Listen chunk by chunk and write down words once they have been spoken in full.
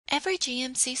Every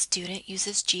GMC student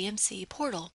uses GMC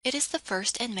Portal. It is the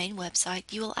first and main website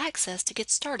you will access to get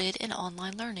started in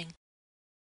online learning.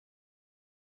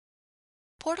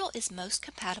 Portal is most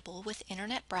compatible with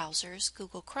Internet browsers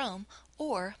Google Chrome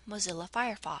or Mozilla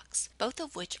Firefox, both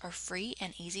of which are free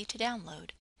and easy to download.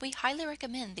 We highly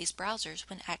recommend these browsers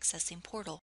when accessing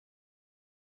Portal.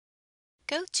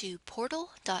 Go to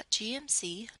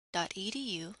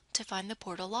portal.gmc.edu to find the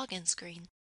Portal login screen.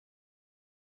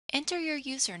 Enter your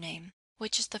username,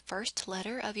 which is the first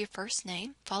letter of your first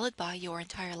name, followed by your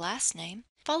entire last name,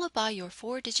 followed by your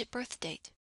 4-digit birth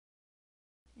date.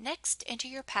 Next, enter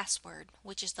your password,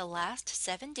 which is the last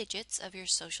 7 digits of your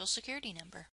Social Security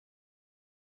number.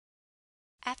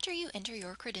 After you enter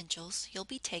your credentials, you'll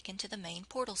be taken to the main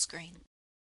Portal screen.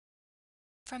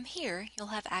 From here, you'll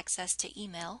have access to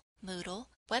email, Moodle,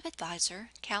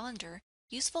 WebAdvisor, Calendar,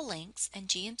 useful links, and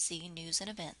GMC news and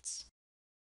events.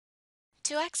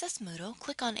 To access Moodle,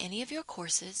 click on any of your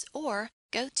courses or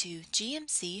go to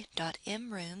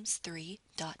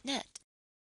gmc.mrooms3.net.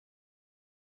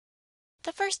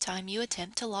 The first time you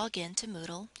attempt to log in to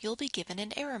Moodle, you'll be given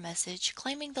an error message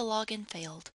claiming the login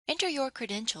failed. Enter your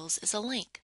credentials is a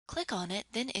link. Click on it,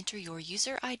 then enter your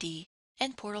user ID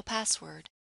and Portal password.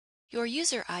 Your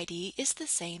user ID is the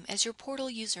same as your Portal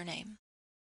username.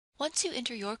 Once you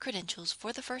enter your credentials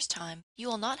for the first time, you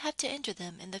will not have to enter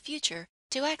them in the future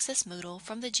to access Moodle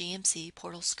from the GMC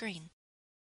Portal screen.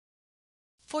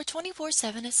 For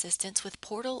 24/7 assistance with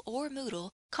Portal or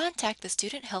Moodle, contact the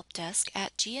Student Help Desk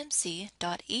at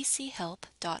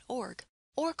gmc.echelp.org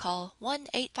or call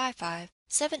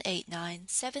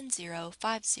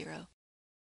 1-855-789-7050.